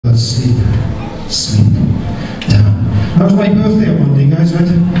Sleep down. That was my birthday on Monday, guys, right?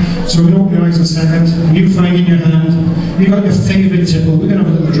 So we're going to open your eyes in a second. You find in your hand, you've got your favourite tipple. We're going to have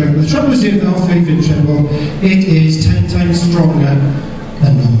a little drink. The trouble is with our favourite tipple, it is 10 times stronger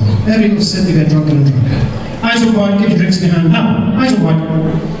than normal. Every little sip you get drunker and drunker. Eyes open wide, get your drinks in your hand. Now, eyes open wide.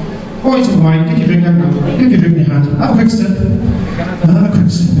 Eyes open wide, get your drink out now. Get your drink in your hand. Have a quick sip. Have a quick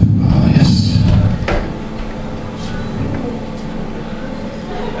sip. Oh, yes.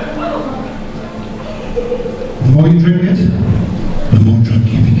 The more you drink it, the more drunk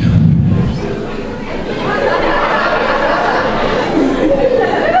you become.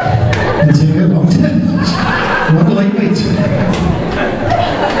 It'll take a long time. Not lightweight.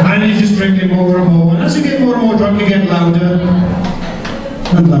 And you just drink it more and more. And as you get more and more drunk, you get louder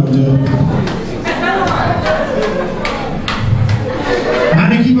and louder.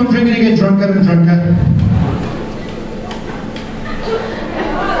 And you keep on drinking, you get drunker and drunker.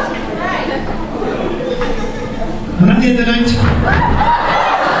 And at the end of the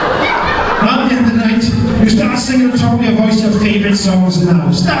night, you start singing at the top of your voice your favourite songs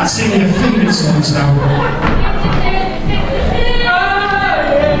now. Start singing your favourite songs now.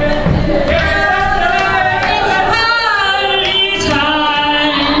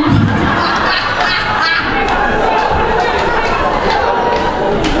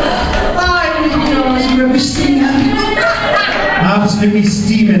 You're a singer. Absolutely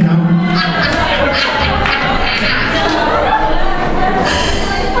steaming now.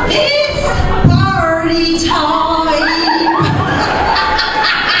 It's party time!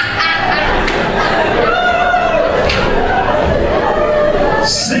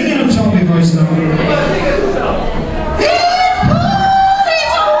 Sing it on top of your voice now. It's party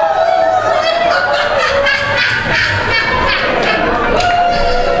time!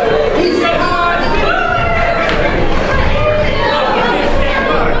 It's party!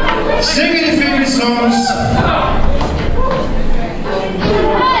 Sing your favourite songs.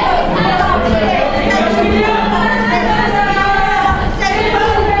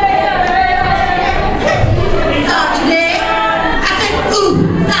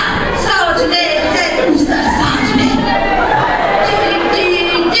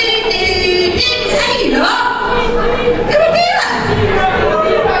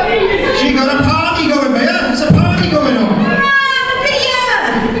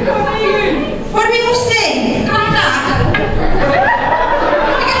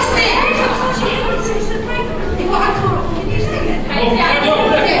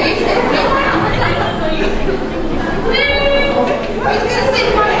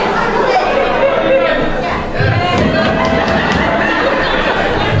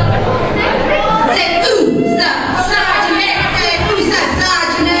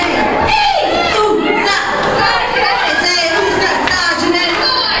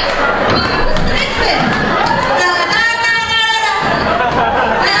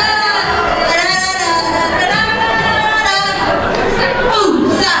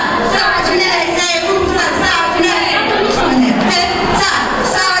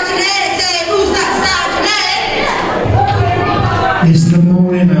 It's the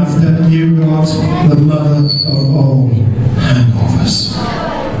morning after you got the mother of all hangovers.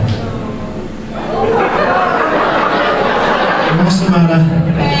 What's the matter?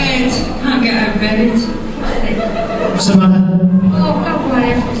 Bed. Can't get out of bed. What's the matter? Oh, don't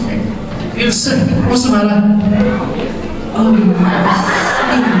worry, I'm sick. You're sick. What's the matter? Oh,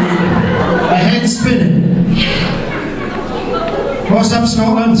 Your head's spinning. What's up,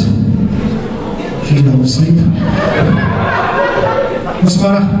 Scotland? She's not asleep. What's the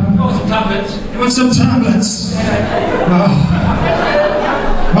matter? Got some tablets. You want some tablets? Oh.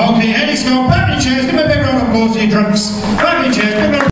 Okay, Eddie's gone. Back in chairs. Give me a big round of applause to you drunks. Back in chairs.